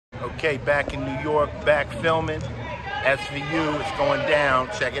Okay, back in New York, back filming. SVU, it's going down.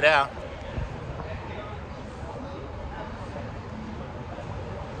 Check it out.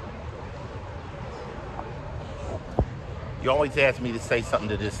 You always ask me to say something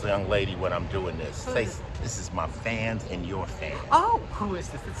to this young lady when I'm doing this. Say, this is my fans and your fans. Oh, who is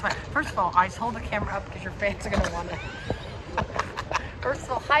this? It's fine. First of all, I just hold the camera up because your fans are going to want to. First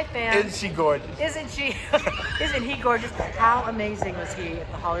of all, hi fans. Isn't she gorgeous? Isn't she? Isn't he gorgeous? How amazing was he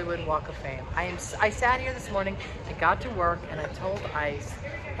at the Hollywood Walk of Fame? I sat here this morning, I got to work, and I told Ice,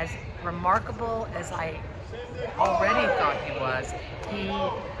 as remarkable as I already thought he was,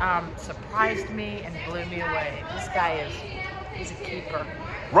 he surprised me and blew me away. This guy he's a keeper.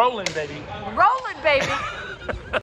 Rolling, baby. Rolling, baby.